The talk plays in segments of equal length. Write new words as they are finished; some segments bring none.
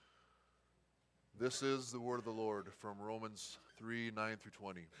This is the word of the Lord from Romans 3:9 through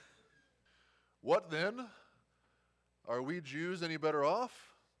 20. What then? Are we Jews any better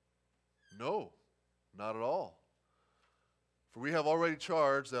off? No, not at all. For we have already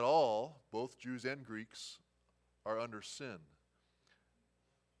charged that all, both Jews and Greeks, are under sin.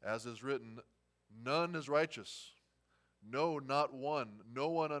 As is written, none is righteous. No, not one. No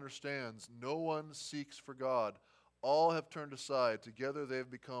one understands. No one seeks for God. All have turned aside. Together they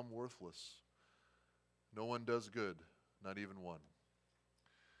have become worthless. No one does good, not even one.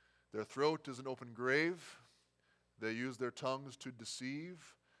 Their throat is an open grave. They use their tongues to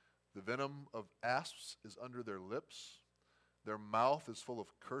deceive. The venom of asps is under their lips. Their mouth is full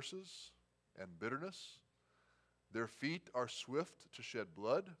of curses and bitterness. Their feet are swift to shed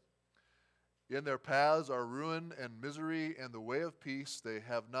blood. In their paths are ruin and misery, and the way of peace they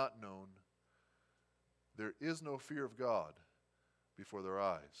have not known. There is no fear of God before their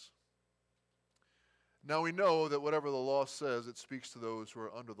eyes. Now we know that whatever the law says, it speaks to those who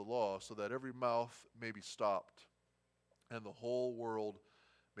are under the law, so that every mouth may be stopped, and the whole world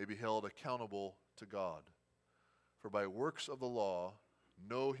may be held accountable to God. For by works of the law,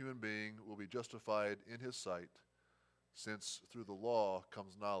 no human being will be justified in his sight, since through the law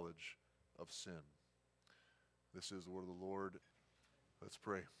comes knowledge of sin. This is the word of the Lord. Let's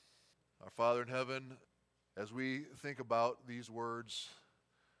pray. Our Father in heaven, as we think about these words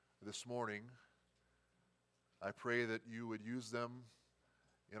this morning, I pray that you would use them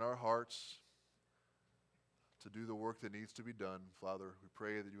in our hearts to do the work that needs to be done. Father, we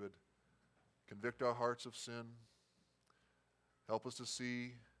pray that you would convict our hearts of sin. Help us to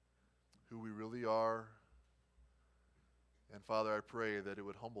see who we really are. And Father, I pray that it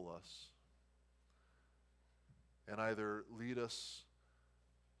would humble us and either lead us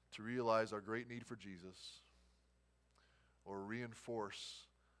to realize our great need for Jesus or reinforce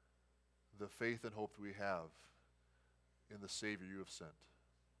the faith and hope that we have in the Savior you have sent,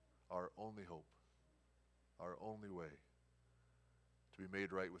 our only hope, our only way to be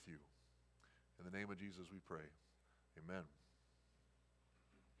made right with you. In the name of Jesus we pray. Amen.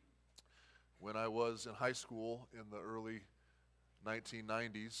 When I was in high school in the early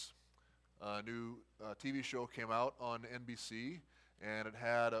 1990s, a new TV show came out on NBC, and it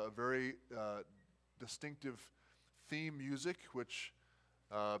had a very distinctive theme music, which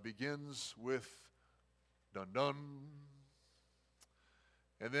begins with dun dun,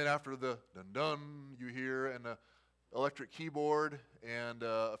 and then after the dun dun, you hear an electric keyboard and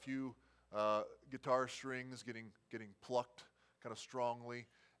a few guitar strings getting plucked kind of strongly,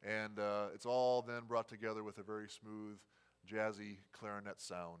 and it's all then brought together with a very smooth, jazzy clarinet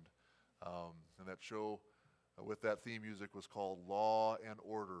sound. And that show with that theme music was called Law and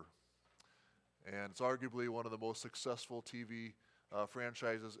Order. And it's arguably one of the most successful TV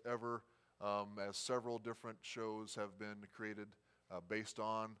franchises ever, as several different shows have been created based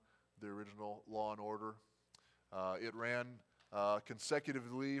on the original Law and Order. It ran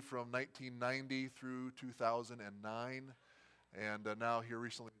consecutively from 1990 through 2009, and now here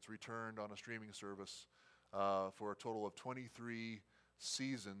recently it's returned on a streaming service for a total of 23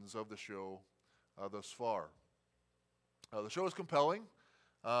 seasons of the show thus far. The show is compelling.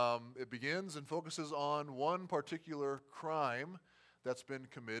 It begins and focuses on one particular crime that's been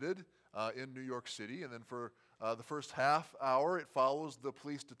committed in New York City, and then for the first half hour it follows the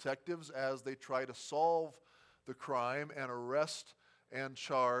police detectives as they try to solve the crime and arrest and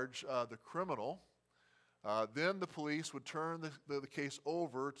charge the criminal. Then the police would turn the case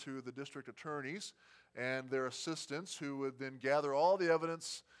over to the district attorneys and their assistants, who would then gather all the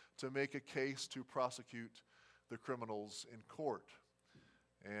evidence to make a case to prosecute the criminals in court.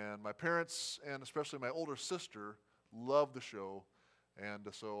 And my parents, and especially my older sister, loved the show, and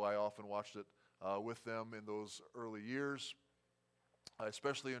so I often watched it with them in those early years. I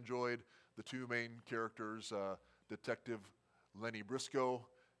especially enjoyed the two main characters, Detective Lenny Briscoe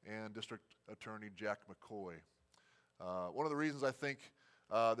and District Attorney Jack McCoy. One of the reasons I think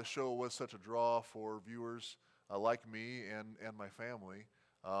the show was such a draw for viewers like me and my family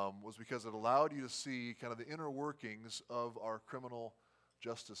was because it allowed you to see kind of the inner workings of our criminal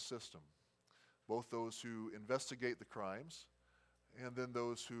justice system, both those who investigate the crimes and then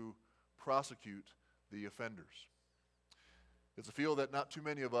those who prosecute the offenders. It's a field that not too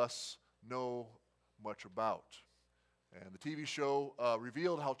many of us know much about. And the TV show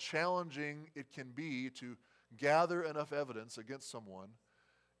revealed how challenging it can be to gather enough evidence against someone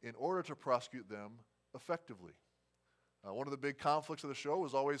in order to prosecute them effectively. One of the big conflicts of the show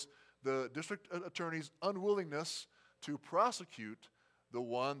was always the district attorney's unwillingness to prosecute the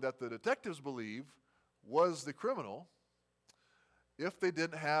one that the detectives believe was the criminal if they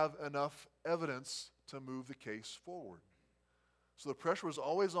didn't have enough evidence to move the case forward. So the pressure was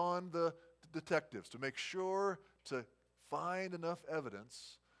always on the detectives to make sure to find enough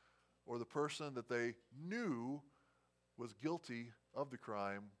evidence, or the person that they knew was guilty of the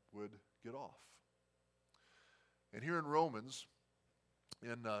crime would get off. And here in Romans,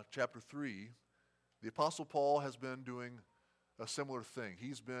 in chapter 3, the Apostle Paul has been doing a similar thing.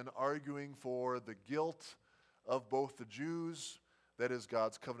 He's been arguing for the guilt of both the Jews, that is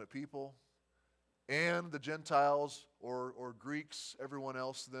God's covenant people, and the Gentiles or Greeks, everyone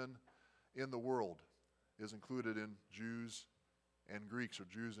else then in the world is included in Jews and Greeks, or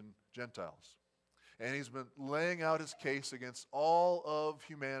Jews and Gentiles. And he's been laying out his case against all of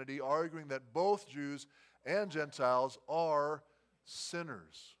humanity, arguing that both Jews and Gentiles are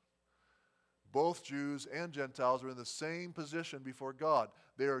sinners. Both Jews and Gentiles are in the same position before God.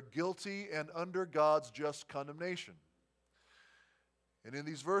 They are guilty and under God's just condemnation. And in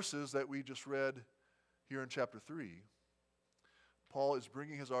these verses that we just read here in chapter 3, Paul is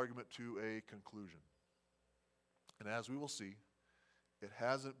bringing his argument to a conclusion. And as we will see, it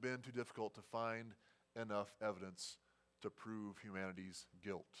hasn't been too difficult to find enough evidence to prove humanity's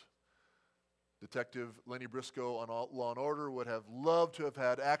guilt. Detective Lenny Briscoe on Law & Order would have loved to have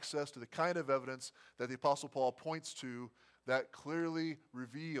had access to the kind of evidence that the Apostle Paul points to that clearly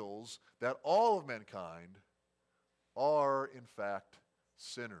reveals that all of mankind are, in fact,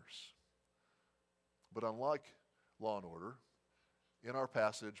 sinners. But unlike Law & Order, in our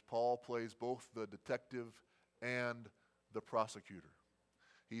passage, Paul plays both the detective and the prosecutor.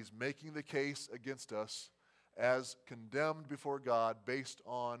 He's making the case against us as condemned before God based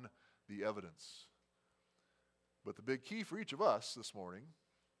on the evidence. But the big key for each of us this morning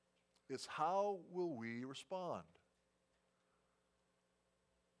is, how will we respond?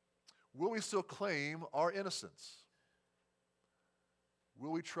 Will we still claim our innocence?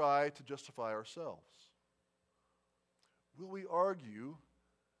 Will we try to justify ourselves? Will we argue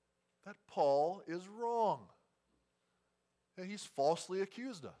that Paul is wrong and he's falsely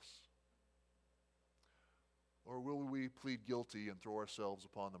accused us? Or will we plead guilty and throw ourselves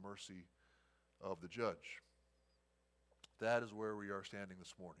upon the mercy of the judge? That is where we are standing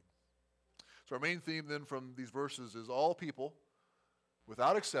this morning. So our main theme then from these verses is, all people,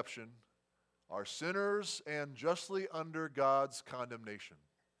 without exception, are sinners and justly under God's condemnation.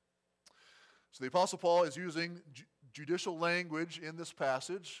 So the Apostle Paul is using judicial language in this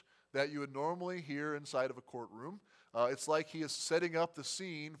passage that you would normally hear inside of a courtroom. It's like he is setting up the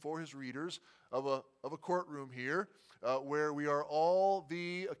scene for his readers of a courtroom here where we are all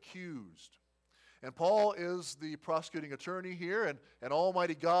the accused. And Paul is the prosecuting attorney here, and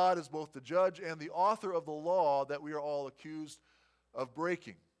Almighty God is both the judge and the author of the law that we are all accused of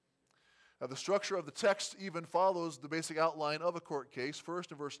breaking. Now, the structure of the text even follows the basic outline of a court case.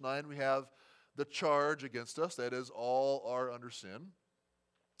 First, in verse 9, we have the charge against us, that is, all are under sin.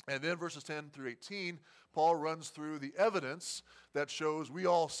 And then verses 10 through 18, Paul runs through the evidence that shows we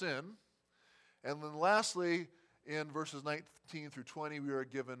all sin. And then lastly, in verses 19 through 20, we are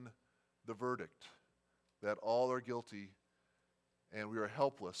given the verdict that all are guilty and we are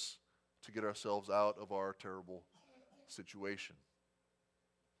helpless to get ourselves out of our terrible situation.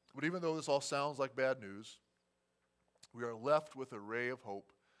 But even though this all sounds like bad news, we are left with a ray of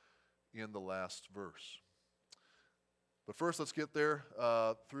hope in the last verse. But first, let's get there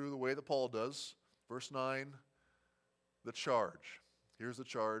through the way that Paul does. Verse 9, the charge. Here's the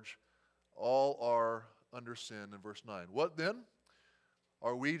charge. All are under sin in verse 9. What then?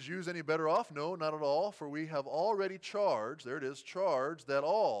 Are we Jews any better off? No, not at all. For we have already charged, there it is, charged that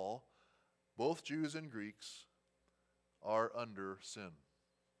all, both Jews and Greeks, are under sin.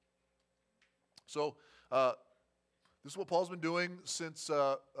 So, this is what Paul's been doing since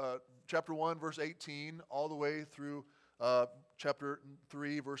chapter 1, verse 18, all the way through chapter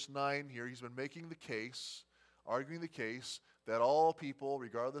 3, verse 9 here. He's been making the case, arguing the case, that all people,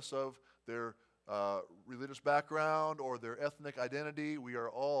 regardless of their religious background or their ethnic identity, we are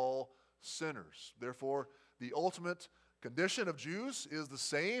all sinners. Therefore, the ultimate condition of Jews is the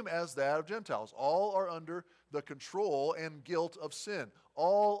same as that of Gentiles. All are under the control and guilt of sin.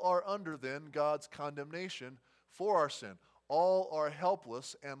 All are under, then, God's condemnation for our sin. All are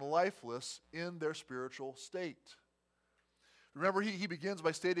helpless and lifeless in their spiritual state. Remember, he begins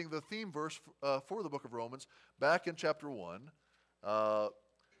by stating the theme verse for the book of Romans back in chapter 1,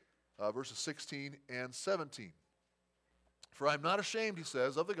 verses 16 and 17. For I am not ashamed, he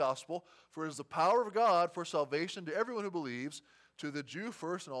says, of the gospel, for it is the power of God for salvation to everyone who believes, to the Jew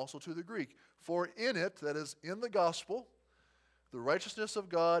first and also to the Greek. For in it, that is, in the gospel, the righteousness of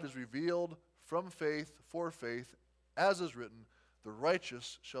God is revealed from faith for faith, as is written, the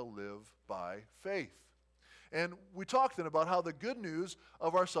righteous shall live by faith. And we talked then about how the good news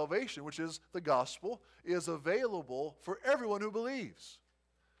of our salvation, which is the gospel, is available for everyone who believes,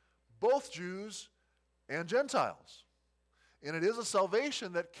 both Jews and Gentiles. And it is a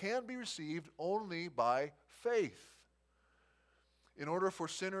salvation that can be received only by faith. In order for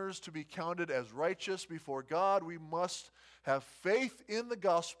sinners to be counted as righteous before God, we must have faith in the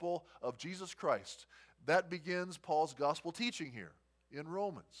gospel of Jesus Christ. That begins Paul's gospel teaching here in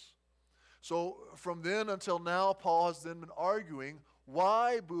Romans. So from then until now, Paul has then been arguing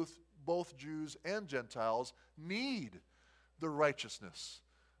why both Jews and Gentiles need the righteousness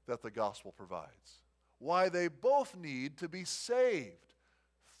that the gospel provides. Why they both need to be saved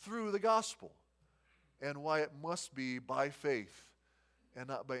through the gospel. And why it must be by faith and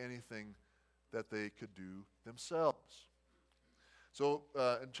not by anything that they could do themselves. So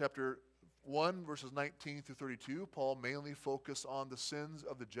in chapter 1, verses 19 through 32, Paul mainly focused on the sins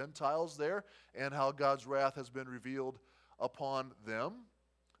of the Gentiles there and how God's wrath has been revealed upon them,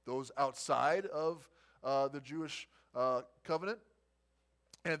 those outside of the Jewish covenant.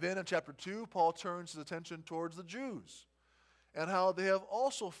 And then in chapter 2, Paul turns his attention towards the Jews and how they have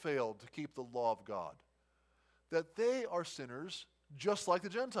also failed to keep the law of God, that they are sinners just like the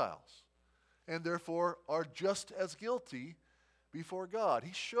Gentiles, and therefore are just as guilty before God.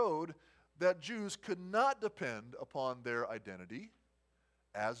 He showed that Jews could not depend upon their identity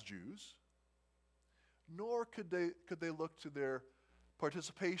as Jews, nor could they look to their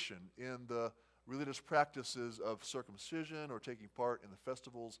participation in the religious practices of circumcision or taking part in the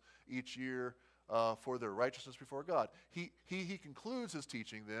festivals each year for their righteousness before God. He concludes his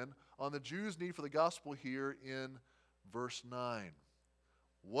teaching then on the Jews' need for the gospel here in verse 9.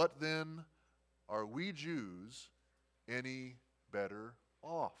 What then are we Jews any better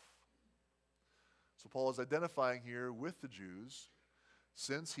off? So Paul is identifying here with the Jews,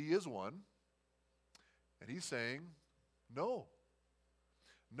 since he is one, and he's saying, no.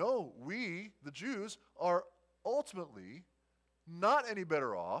 No, we, the Jews, are ultimately not any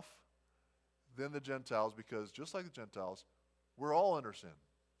better off than the Gentiles, because just like the Gentiles, we're all under sin.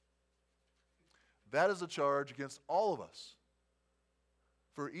 That is a charge against all of us.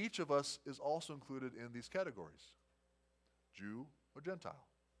 For each of us is also included in these categories, Jew or Gentile.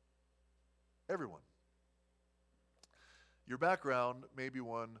 Everyone. Your background may be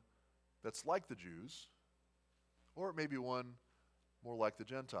one that's like the Jews, or it may be one more like the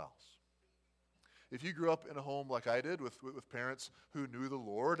Gentiles. If you grew up in a home like I did with parents who knew the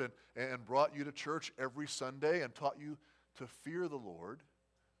Lord and brought you to church every Sunday and taught you to fear the Lord,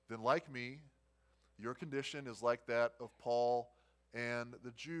 then like me, your condition is like that of Paul and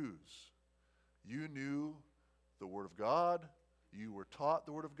the Jews. You knew the Word of God. You were taught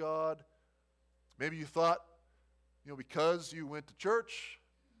the Word of God. Maybe you thought, because you went to church,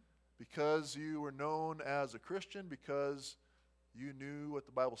 because you were known as a Christian, because you knew what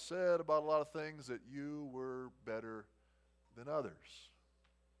the Bible said about a lot of things, that you were better than others.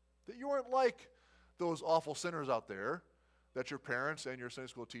 That you weren't like those awful sinners out there that your parents and your Sunday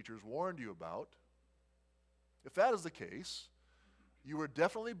school teachers warned you about. If that is the case, you were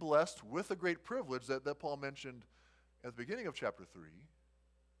definitely blessed with a great privilege that Paul mentioned at the beginning of chapter 3.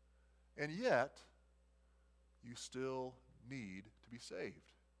 And yet, you still need to be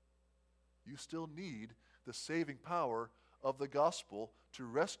saved. You still need the saving power of the gospel to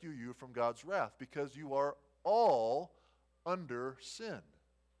rescue you from God's wrath, because you are all under sin.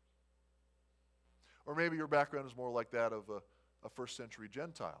 Or maybe your background is more like that of a first century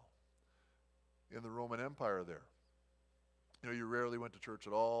Gentile in the Roman Empire there. You rarely went to church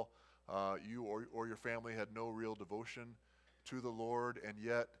at all. You or your family had no real devotion to the Lord, and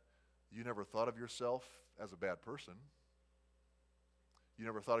yet you never thought of yourself as a bad person. You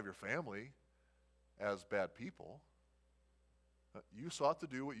never thought of your family as bad people. You sought to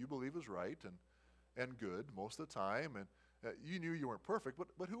do what you believe is right and good most of the time, and you knew you weren't perfect,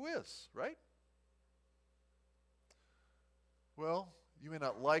 but who is, right? Well, you may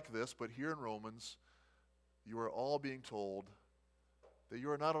not like this, but here in Romans, you are all being told that you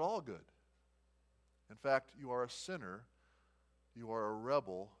are not at all good. In fact, you are a sinner, you are a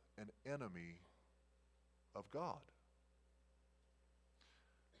rebel, an enemy of God.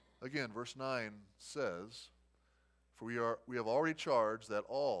 Again, verse 9 says, "For we have already charged that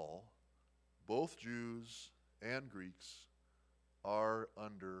all, both Jews and Greeks, are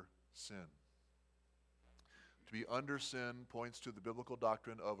under sin." To be under sin points to the biblical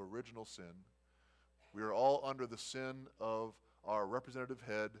doctrine of original sin. We are all under the sin of our representative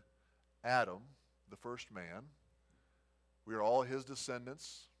head, Adam, the first man. We are all his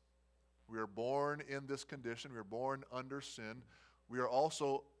descendants. We are born in this condition. We are born under sin. we are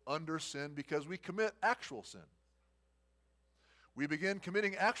also under sin because we commit actual sin. We begin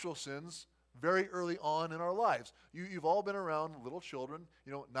committing actual sins very early on in our lives. You've all been around little children,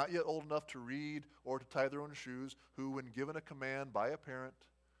 not yet old enough to read or to tie their own shoes, who, when given a command by a parent,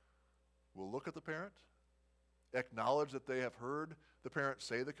 will look at the parent, acknowledge that they have heard the parent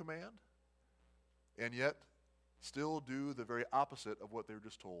say the command, and yet still do the very opposite of what they were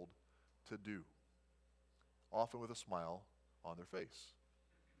just told to do, often with a smile on their face.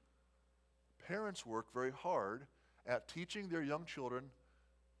 Parents work very hard at teaching their young children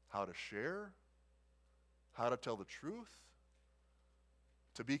how to share, how to tell the truth,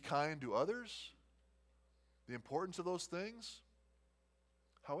 to be kind to others, the importance of those things.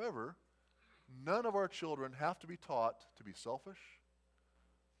 However, none of our children have to be taught to be selfish.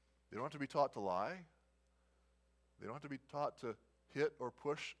 They don't have to be taught to lie. They don't have to be taught to hit or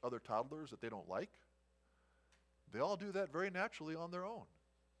push other toddlers that they don't like. They all do that very naturally on their own.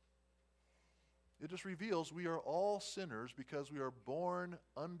 It just reveals we are all sinners because we are born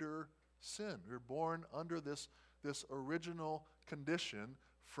under sin. We're born under this original condition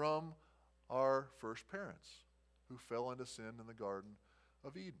from our first parents who fell into sin in the Garden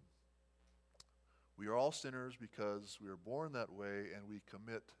of Eden. We are all sinners because we are born that way and we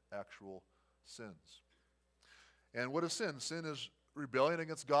commit actual sins. And what is sin? Sin is rebellion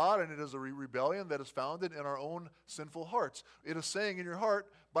against God, and it is a rebellion that is founded in our own sinful hearts. It is saying in your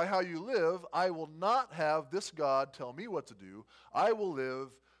heart, by how you live, I will not have this God tell me what to do. I will live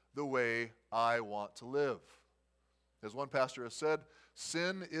the way I want to live. As one pastor has said,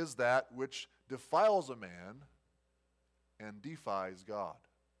 sin is that which defiles a man and defies God.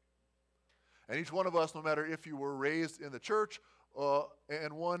 And each one of us, no matter if you were raised in the church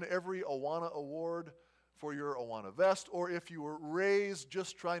and won every Awana award for your Awana vest, or if you were raised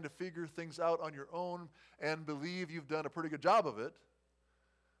just trying to figure things out on your own and believe you've done a pretty good job of it,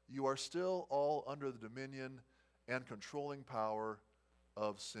 you are still all under the dominion and controlling power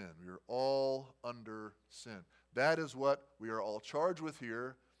of sin. We are all under sin. That is what we are all charged with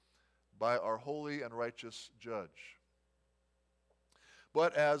here by our holy and righteous judge.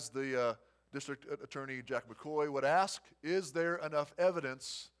 But as the District Attorney Jack McCoy would ask, is there enough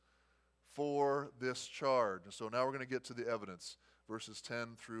evidence for this charge? And so now we're going to get to the evidence. Verses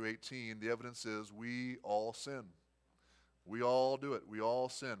 10 through 18, the evidence is we all sin. We all do it. We all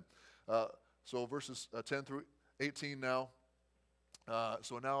sin. So verses 10 through 18 now.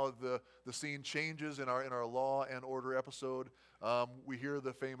 So now the scene changes in our Law and Order episode. We hear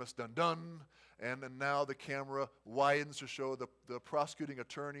the famous dun-dun, and now the camera widens to show the prosecuting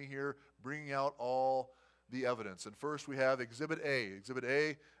attorney here bringing out all the evidence. And first we have Exhibit A. Exhibit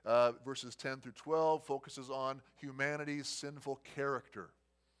A, verses 10 through 12, focuses on humanity's sinful character.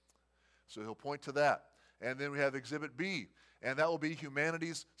 So he'll point to that. And then we have Exhibit B, and that will be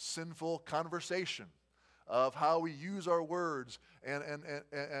humanity's sinful conversation of how we use our words and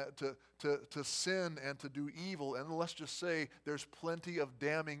to sin and to do evil. And let's just say there's plenty of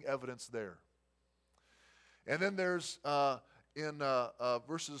damning evidence there. And then there's in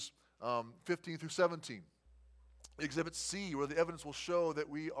verses 15 through 17, Exhibit C, where the evidence will show that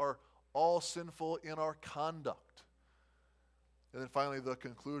we are all sinful in our conduct. And then finally, the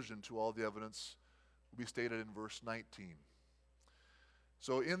conclusion to all the evidence will be stated in verse 19.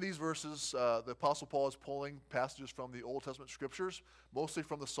 So in these verses, the Apostle Paul is pulling passages from the Old Testament scriptures, mostly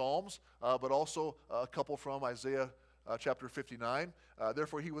from the Psalms, but also a couple from Isaiah chapter 59.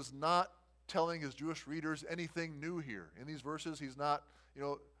 Therefore, he was not telling his Jewish readers anything new here. In these verses, he's not,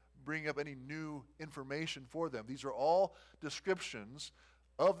 bringing up any new information for them. These are all descriptions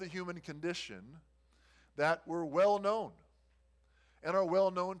of the human condition that were well known and are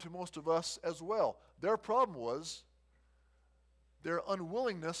well known to most of us as well. Their problem was their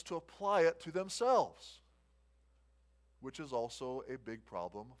unwillingness to apply it to themselves, which is also a big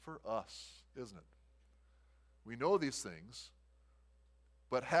problem for us, isn't it? We know these things,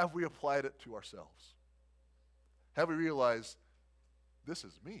 but have we applied it to ourselves? Have we realized this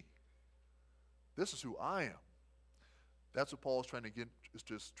is me? This is who I am. That's what Paul is trying to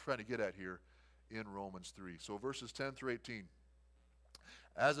get at here in Romans 3. So verses 10 through 18.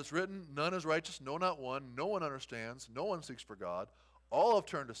 As it's written, none is righteous, no, not one. No one understands. No one seeks for God. All have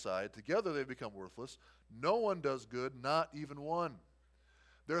turned aside. Together they've become worthless. No one does good, not even one.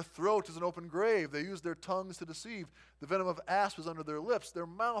 Their throat is an open grave. They use their tongues to deceive. The venom of asp is under their lips. Their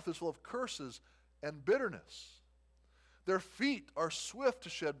mouth is full of curses and bitterness. Their feet are swift to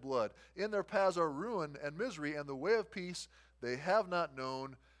shed blood. In their paths are ruin and misery, and the way of peace they have not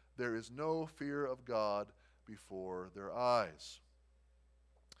known. There is no fear of God before their eyes.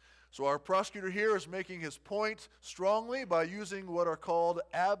 So our prosecutor here is making his point strongly by using what are called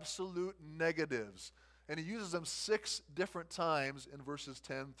absolute negatives. And he uses them 6 different times in verses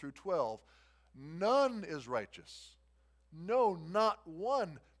 10 through 12. None is righteous. No, not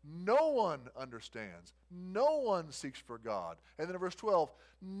one. No one understands. No one seeks for God. And then in verse 12,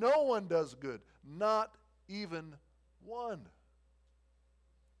 no one does good. Not even one.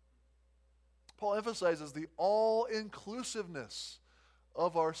 Paul emphasizes the all-inclusiveness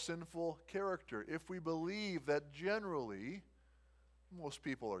of our sinful character. If we believe that generally most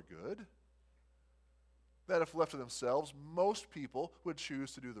people are good, that if left to themselves, most people would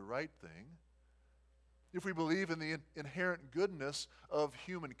choose to do the right thing, if we believe in the inherent goodness of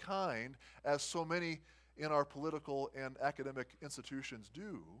humankind, as so many in our political and academic institutions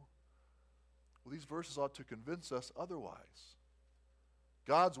do, well, these verses ought to convince us otherwise.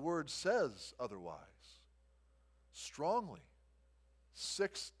 God's word says otherwise, strongly,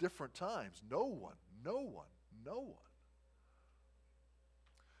 6 different times. No one, no one, no one.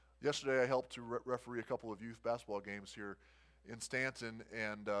 Yesterday I helped to referee a couple of youth basketball games here in Stanton,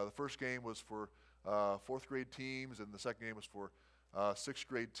 and the first game was for 4th grade teams, and the second game was for 6th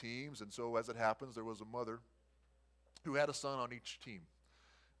grade teams. And so as it happens, there was a mother who had a son on each team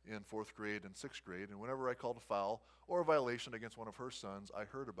in 4th grade and 6th grade, and whenever I called a foul or a violation against one of her sons, I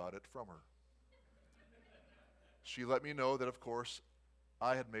heard about it from her. She let me know that, of course,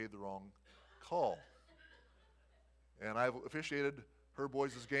 I had made the wrong call. And I've officiated her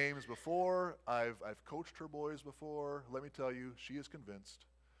boys' games before. I've coached her boys before. Let me tell you, she is convinced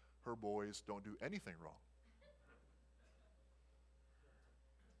her boys don't do anything wrong.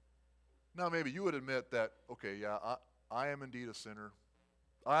 Now, maybe you would admit that, okay, yeah, I am indeed a sinner.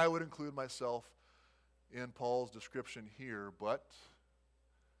 I would include myself in Paul's description here, but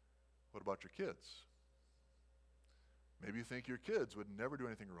what about your kids? Maybe you think your kids would never do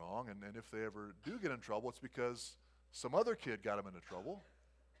anything wrong, and if they ever do get in trouble, it's because some other kid got them into trouble.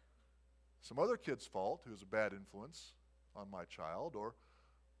 Some other kid's fault who's a bad influence on my child, or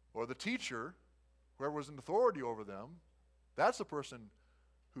the teacher, whoever was in authority over them, that's the person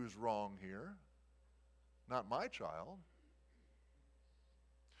who's wrong here, not my child.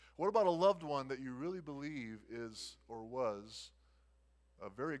 What about a loved one that you really believe is or was a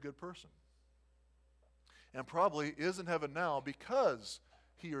very good person? And probably is in heaven now because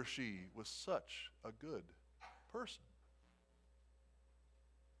he or she was such a good person.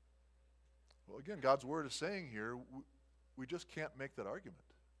 Well, again, God's word is saying here, we just can't make that argument.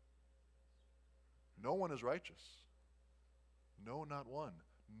 No one is righteous. No, not one.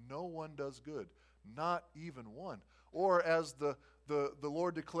 No one does good. Not even one. Or as the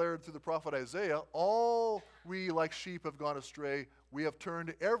Lord declared through the prophet Isaiah, all we like sheep have gone astray. We have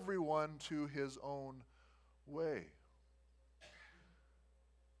turned everyone to his own way.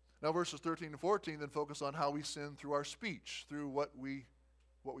 Now verses 13 and 14 then focus on how we sin through our speech, through what we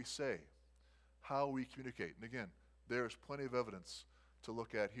say, how we communicate. And again, there's plenty of evidence to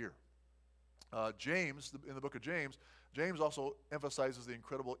look at here. James, in the book of James, James also emphasizes the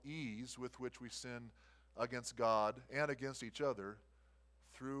incredible ease with which we sin against God and against each other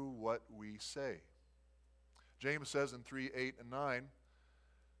through what we say. James says in 3:8 and 9,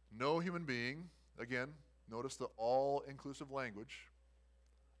 no human being, again, notice the all-inclusive language,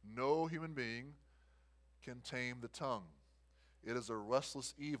 no human being can tame the tongue. It is a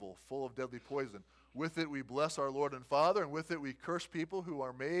restless evil, full of deadly poison. With it we bless our Lord and Father, and with it we curse people who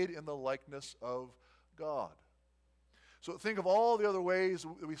are made in the likeness of God. So think of all the other ways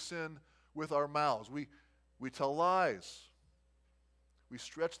that we sin with our mouths. We tell lies. We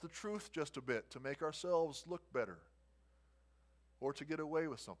stretch the truth just a bit to make ourselves look better or to get away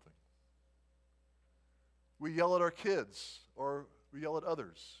with something. We yell at our kids or we yell at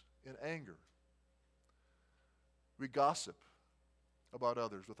others in anger. We gossip about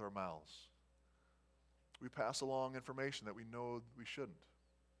others with our mouths. We pass along information that we know we shouldn't.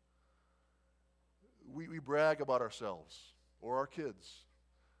 We brag about ourselves or our kids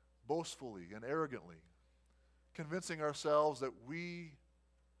boastfully and arrogantly, convincing ourselves that we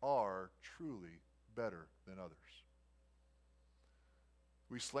are truly better than others.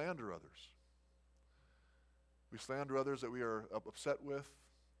 We slander others. We slander others that we are upset with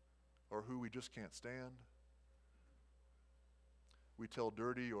or who we just can't stand. We tell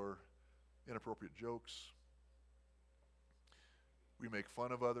dirty or inappropriate jokes. We make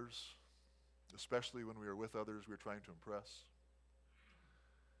fun of others, especially when we are with others we're trying to impress.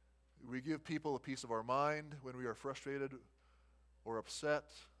 We give people a piece of our mind when we are frustrated or upset,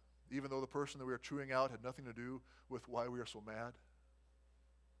 even though the person that we are chewing out had nothing to do with why we are so mad.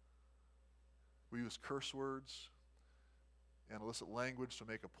 We use curse words and illicit language to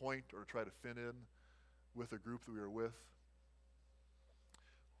make a point or to try to fit in with a group that we are with.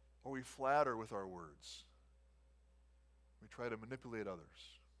 Or we flatter with our words. We try to manipulate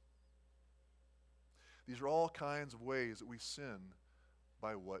others. These are all kinds of ways that we sin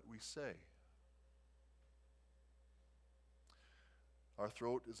by what we say. Our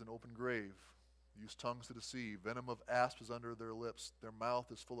throat is an open grave. They use tongues to deceive. Venom of asp is under their lips. Their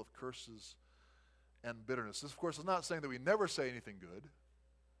mouth is full of curses and bitterness. This, of course, is not saying that we never say anything good.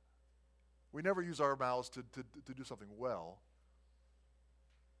 We never use our mouths to do something well.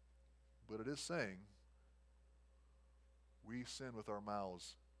 But it is saying we sin with our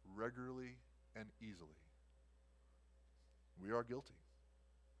mouths regularly and easily. We are guilty.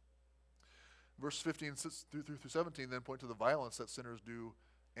 Verse 15 through 17 then point to the violence that sinners do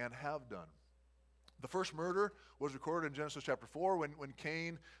and have done. The first murder was recorded in Genesis chapter 4 when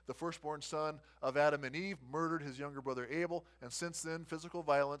Cain, the firstborn son of Adam and Eve, murdered his younger brother Abel. And since then, physical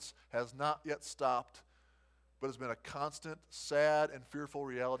violence has not yet stopped, but has been a constant, sad, and fearful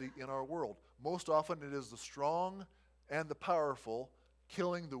reality in our world. Most often it is the strong and the powerful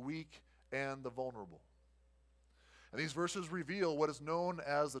killing the weak and the vulnerable. And these verses reveal what is known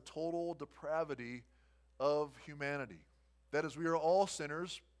as the total depravity of humanity. That is, we are all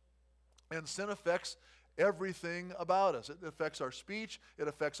sinners, and sin affects everything about us. It affects our speech, it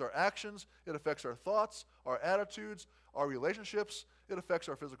affects our actions, it affects our thoughts, our attitudes, our relationships, it affects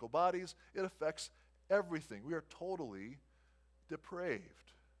our physical bodies, it affects everything. We are totally depraved.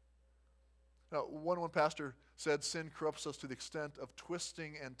 Now, one pastor said sin corrupts us to the extent of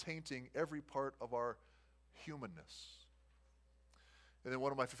twisting and tainting every part of our humanness. And then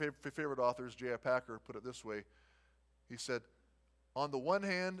one of my favorite authors, J.I. Packer, put it this way. He said, on the one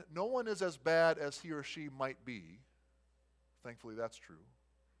hand, no one is as bad as he or she might be. Thankfully, that's true.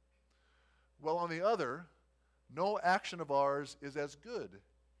 Well, on the other, no action of ours is as good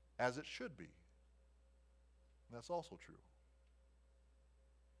as it should be. And that's also true.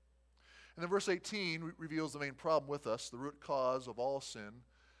 And then verse 18 reveals the main problem with us, the root cause of all sin.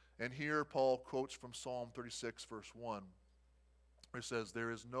 And here Paul quotes from Psalm 36, verse 1, where it says, there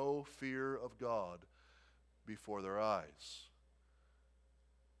is no fear of God before their eyes.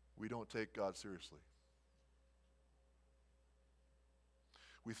 We don't take God seriously.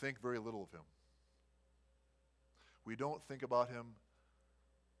 We think very little of him. We don't think about him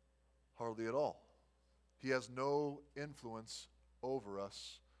hardly at all. He has no influence over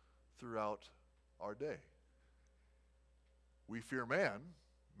us throughout our day. We fear man.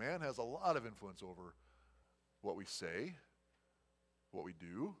 Man has a lot of influence over what we say, what we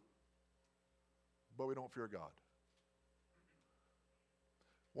do, but we don't fear God.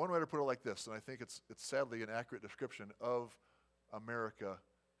 One writer put it like this, and I think it's sadly an accurate description of America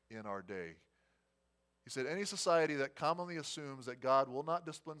in our day. He said, any society that commonly assumes that God will not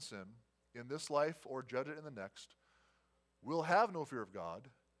discipline sin in this life or judge it in the next will have no fear of God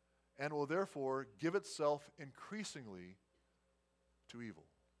and will therefore give itself increasingly to evil.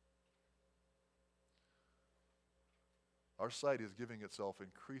 Our society is giving itself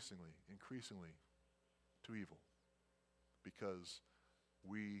increasingly to evil because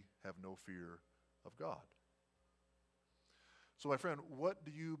we have no fear of God. So my friend, what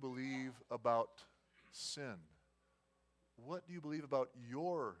do you believe about sin? What do you believe about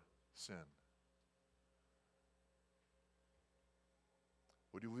your sin?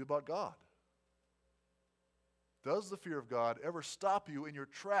 What do you believe about God? Does the fear of God ever stop you in your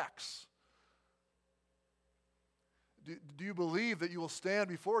tracks? Do you believe that you will stand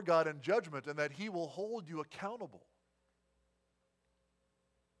before God in judgment and that he will hold you accountable?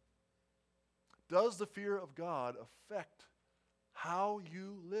 Does the fear of God affect how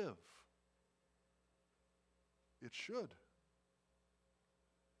you live? It should.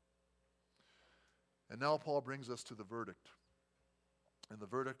 And now Paul brings us to the verdict. And the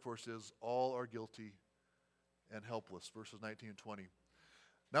verdict, of course, is all are guilty and helpless. Verses 19 and 20.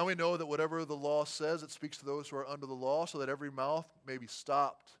 Now we know that whatever the law says, it speaks to those who are under the law, so that every mouth may be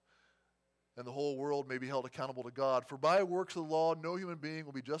stopped and the whole world may be held accountable to God. For by works of the law, no human being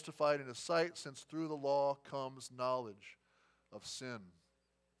will be justified in his sight, since through the law comes knowledge of sin.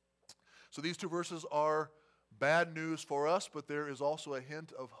 So these two verses are bad news for us, but there is also a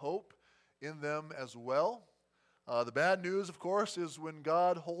hint of hope in them as well. The bad news, of course, is when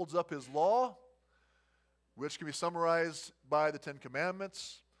God holds up his law, which can be summarized by the Ten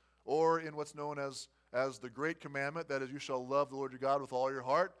Commandments, or in what's known as the Great Commandment, that is, you shall love the Lord your God with all your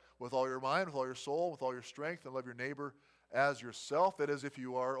heart, with all your mind, with all your soul, with all your strength, and love your neighbor as yourself. That is, if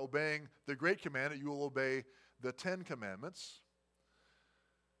you are obeying the Great Commandment, you will obey the Ten Commandments.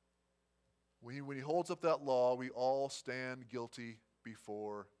 When he holds up that law, we all stand guilty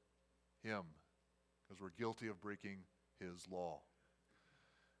before him because we're guilty of breaking his law.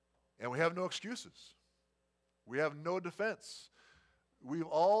 And we have no excuses. We have no defense. We've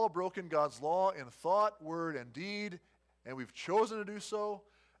all broken God's law in thought, word, and deed, and we've chosen to do so.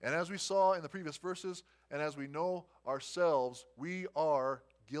 And as we saw in the previous verses, and as we know ourselves, we are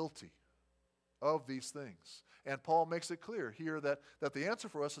guilty of these things. And Paul makes it clear here that the answer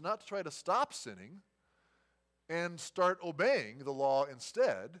for us is not to try to stop sinning and start obeying the law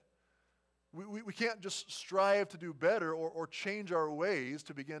instead. We can't just strive to do better or change our ways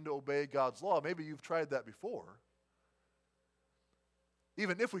to begin to obey God's law. Maybe you've tried that before.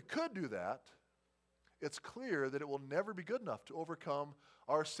 Even if we could do that, it's clear that it will never be good enough to overcome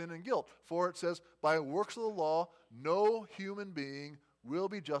our sin and guilt. For it says, by works of the law, no human being will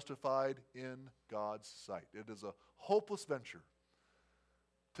be justified in God's sight. It is a hopeless venture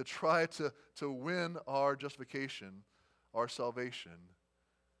to try to win our justification, our salvation,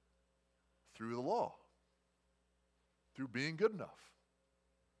 through the law, through being good enough.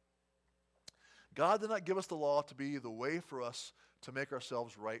 God did not give us the law to be the way for us to make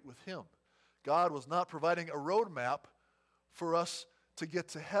ourselves right with him. God was not providing a roadmap for us to get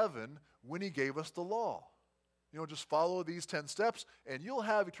to heaven when he gave us the law. Just follow these 10 steps and you'll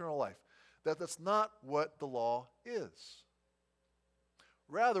have eternal life. That's not what the law is.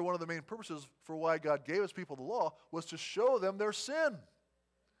 Rather, one of the main purposes for why God gave his people the law was to show them their sin.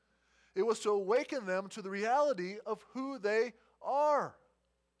 It was to awaken them to the reality of who they are.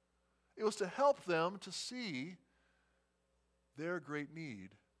 It was to help them to see their great need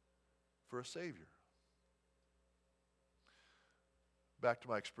for a Savior. Back to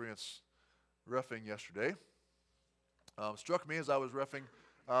my experience reffing yesterday. Struck me as I was reffing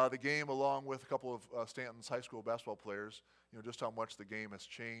the game along with a couple of Stanton's high school basketball players, just how much the game has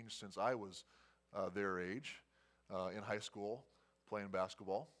changed since I was their age in high school playing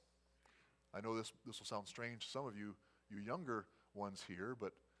basketball. I know this will sound strange to some of you younger ones here,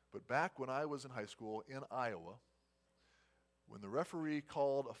 but back when I was in high school in Iowa, when the referee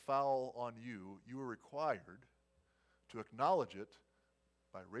called a foul on you, you were required to acknowledge it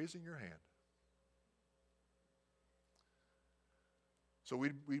by raising your hand. So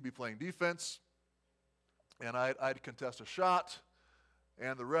we'd be playing defense, and I'd contest a shot,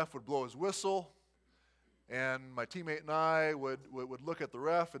 and the ref would blow his whistle, and my teammate and I would look at the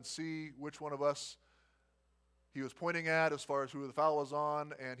ref and see which one of us he was pointing at as far as who the foul was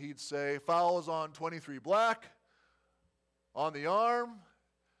on, and he'd say, foul is on 23 black, on the arm,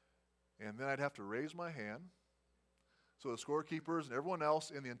 and then I'd have to raise my hand so the scorekeepers and everyone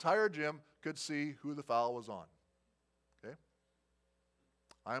else in the entire gym could see who the foul was on. Okay?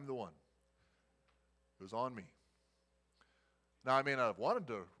 I'm the one. It was on me. Now, I may not have wanted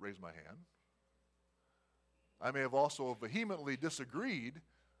to raise my hand. I may have also vehemently disagreed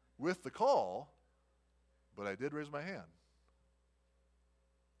with the call, but I did raise my hand.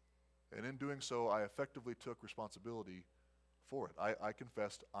 And in doing so, I effectively took responsibility for it. I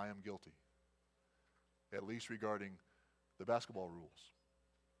confessed I am guilty, at least regarding the basketball rules.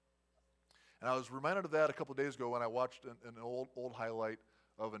 And I was reminded of that a couple of days ago when I watched an old highlight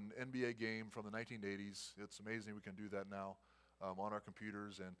of an NBA game from the 1980s. It's amazing we can do that now on our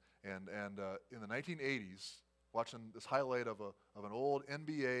computers. And in the 1980s, watching this highlight of an old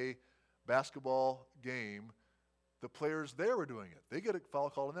NBA basketball game, the players there were doing it. They get a foul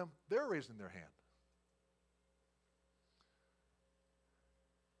call on them. They're raising their hand.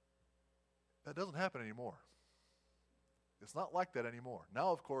 That doesn't happen anymore. It's not like that anymore.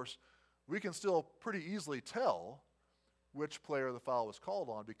 Now, of course, we can still pretty easily tell which player the foul was called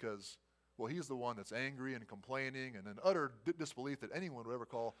on because, well, he's the one that's angry and complaining and in utter disbelief that anyone would ever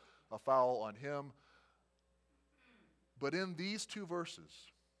call a foul on him. But in these two verses,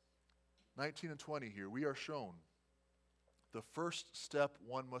 19 and 20 here, we are shown the first step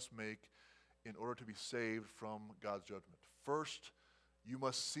one must make in order to be saved from God's judgment. First, you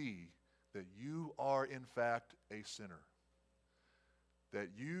must see that you are in fact a sinner, that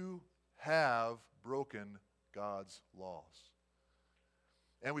you have broken God's laws.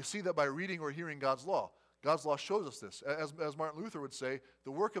 And we see that by reading or hearing God's law. God's law shows us this. As Martin Luther would say,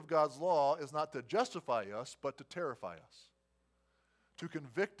 the work of God's law is not to justify us, but to terrify us, to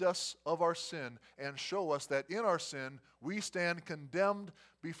convict us of our sin and show us that in our sin we stand condemned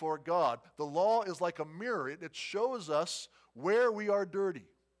before God. The law is like a mirror. It shows us where we are dirty.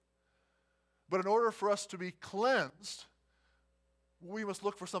 But in order for us to be cleansed, we must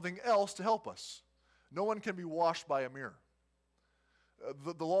look for something else to help us. No one can be washed by a mirror.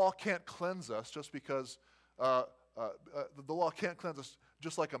 The law can't cleanse us just because the law can't cleanse us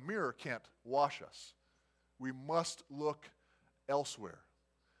just like a mirror can't wash us. We must look elsewhere.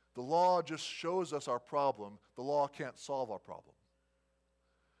 The law just shows us our problem. The law can't solve our problem.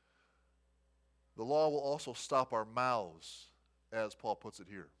 The law will also stop our mouths, as Paul puts it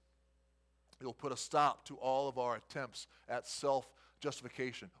here. It will put a stop to all of our attempts at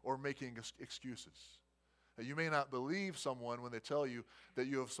self-justification or making excuses. Now, you may not believe someone when they tell you that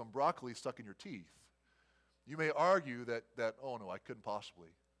you have some broccoli stuck in your teeth. You may argue that oh no, I couldn't possibly.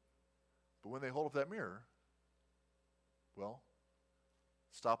 But when they hold up that mirror, well,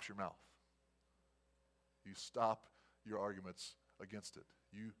 stops your mouth. You stop your arguments against it.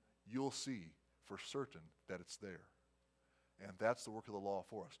 You'll see for certain that it's there. And that's the work of the law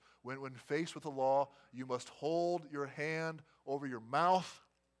for us. When faced with the law, you must hold your hand over your mouth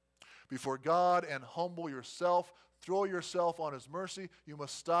before God and humble yourself. Throw yourself on His mercy. You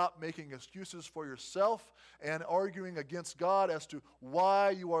must stop making excuses for yourself and arguing against God as to why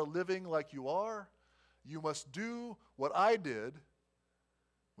you are living like you are. You must do what I did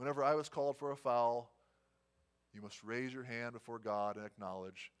whenever I was called for a foul. You must raise your hand before God and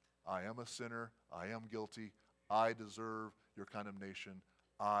acknowledge, I am a sinner, I am guilty, I deserve your condemnation,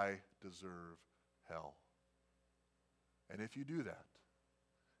 I deserve hell. And if you do that,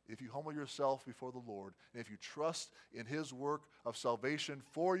 if you humble yourself before the Lord, and if you trust in His work of salvation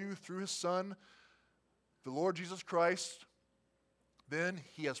for you through His Son, the Lord Jesus Christ, then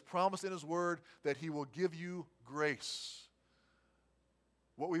He has promised in His Word that He will give you grace.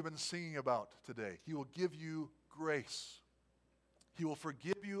 What we've been singing about today, He will give you grace. He will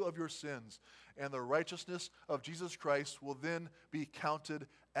forgive you of your sins, and the righteousness of Jesus Christ will then be counted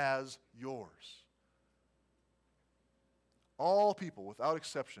as yours. All people, without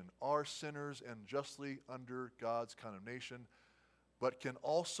exception, are sinners and justly under God's condemnation, but can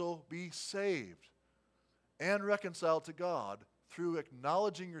also be saved and reconciled to God through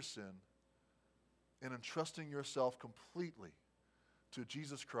acknowledging your sin and entrusting yourself completely to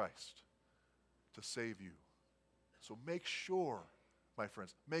Jesus Christ to save you. So make sure, my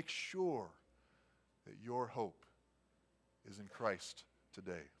friends, make sure that your hope is in Christ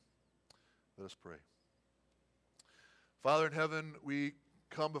today. Let us pray. Father in heaven, we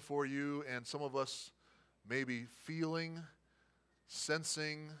come before you, and some of us may be feeling,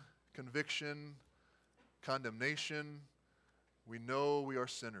 sensing conviction, condemnation. We know we are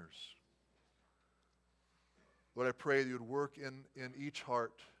sinners. Lord, I pray that you would work in each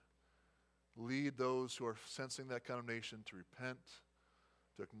heart, lead those who are sensing that condemnation to repent,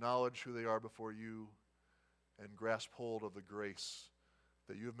 to acknowledge who they are before you, and grasp hold of the grace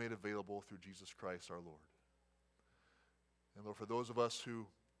that you have made available through Jesus Christ our Lord. And Lord, for those of us who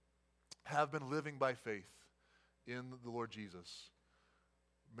have been living by faith in the Lord Jesus,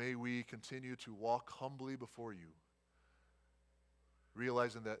 may we continue to walk humbly before you,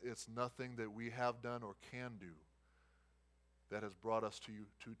 realizing that it's nothing that we have done or can do that has brought us to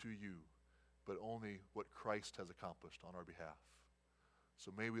you, but only what Christ has accomplished on our behalf.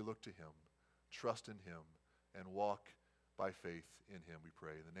 So may we look to Him, trust in Him, and walk by faith in Him, we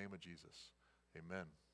pray. In the name of Jesus, amen.